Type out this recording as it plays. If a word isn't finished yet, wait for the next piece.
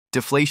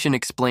Deflation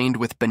Explained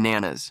with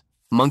Bananas.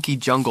 Monkey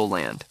Jungle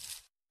Land.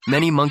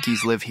 Many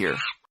monkeys live here.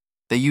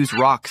 They use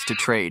rocks to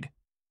trade.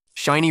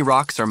 Shiny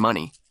rocks are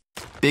money.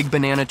 Big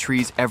banana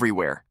trees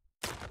everywhere.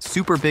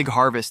 Super big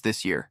harvest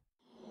this year.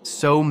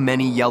 So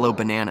many yellow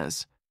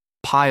bananas.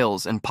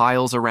 Piles and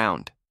piles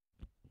around.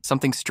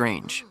 Something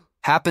strange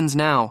happens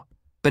now.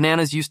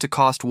 Bananas used to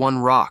cost 1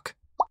 rock.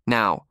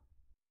 Now.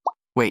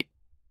 Wait.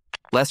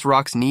 Less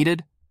rocks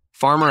needed?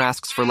 Farmer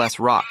asks for less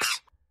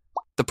rocks.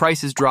 The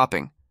price is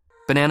dropping.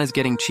 Bananas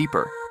getting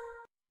cheaper.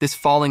 This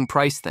falling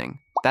price thing,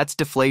 that's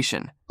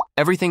deflation.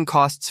 Everything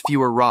costs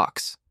fewer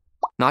rocks.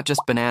 Not just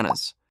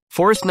bananas.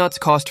 Forest nuts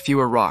cost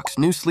fewer rocks.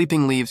 New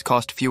sleeping leaves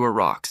cost fewer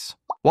rocks.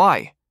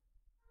 Why?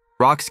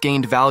 Rocks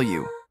gained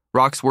value.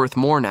 Rocks worth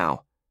more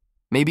now.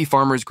 Maybe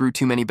farmers grew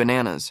too many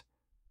bananas.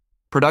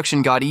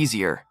 Production got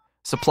easier.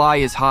 Supply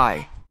is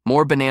high.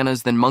 More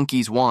bananas than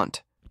monkeys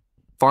want.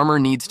 Farmer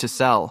needs to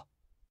sell.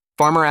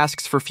 Farmer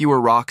asks for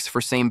fewer rocks for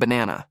same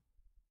banana.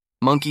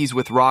 Monkeys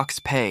with rocks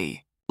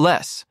pay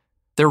less.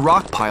 Their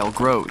rock pile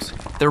grows.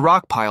 Their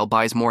rock pile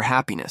buys more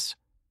happiness.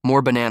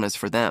 More bananas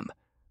for them.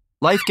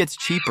 Life gets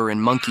cheaper in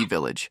Monkey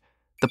Village.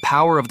 The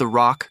power of the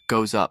rock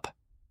goes up.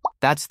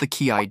 That's the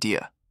key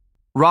idea.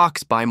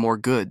 Rocks buy more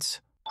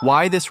goods.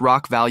 Why this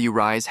rock value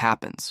rise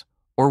happens,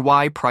 or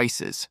why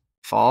prices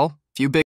fall? Few big